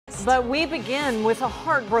next. But we begin with a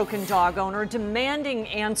heartbroken dog owner demanding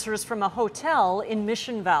answers from a hotel in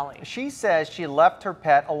Mission Valley. She says she left her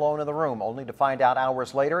pet alone in the room, only to find out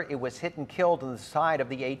hours later it was hit and killed on the side of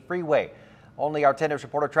the 8 freeway. Only our 10 News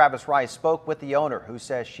reporter Travis Rice spoke with the owner, who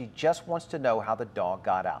says she just wants to know how the dog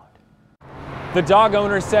got out. The dog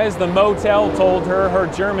owner says the motel told her her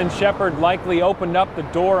German Shepherd likely opened up the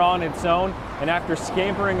door on its own, and after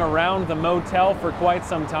scampering around the motel for quite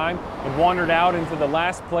some time, it wandered out into the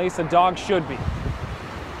last place a dog should be.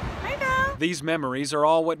 These memories are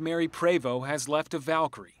all what Mary Prevost has left of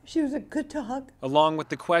Valkyrie. She was a good dog. Along with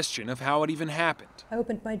the question of how it even happened. I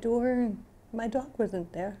opened my door and my dog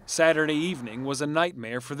wasn't there. Saturday evening was a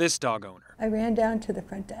nightmare for this dog owner. I ran down to the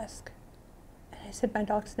front desk and I said, my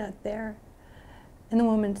dog's not there. And the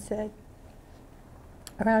woman said,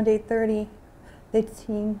 around 8:30, they'd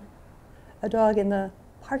seen a dog in the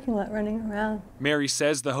parking lot running around. Mary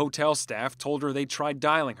says the hotel staff told her they tried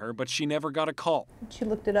dialing her, but she never got a call. She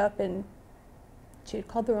looked it up and she had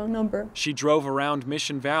called the wrong number. She drove around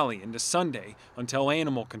Mission Valley into Sunday until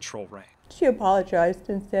animal control rang. She apologized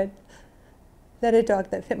and said that a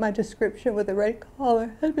dog that fit my description with a red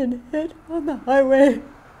collar had been hit on the highway.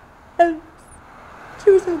 And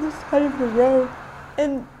she was on the side of the road.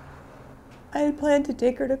 And I had planned to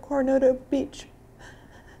take her to Coronado Beach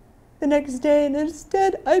the next day, and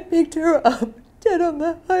instead I picked her up dead on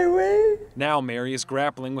the highway. Now Mary is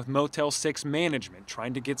grappling with Motel 6 management,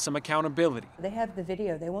 trying to get some accountability. They have the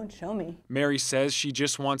video, they won't show me. Mary says she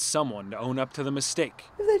just wants someone to own up to the mistake.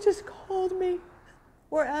 If they just called me,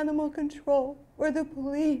 or animal control, or the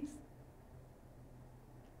police,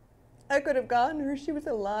 I could have gotten her, she was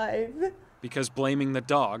alive. Because blaming the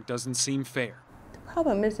dog doesn't seem fair. The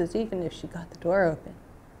problem is even if she got the door open,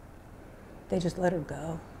 they just let her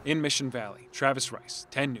go. In Mission Valley, Travis Rice,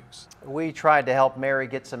 10 News. We tried to help Mary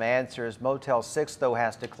get some answers. Motel 6, though,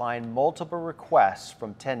 has declined multiple requests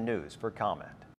from 10 News for comment.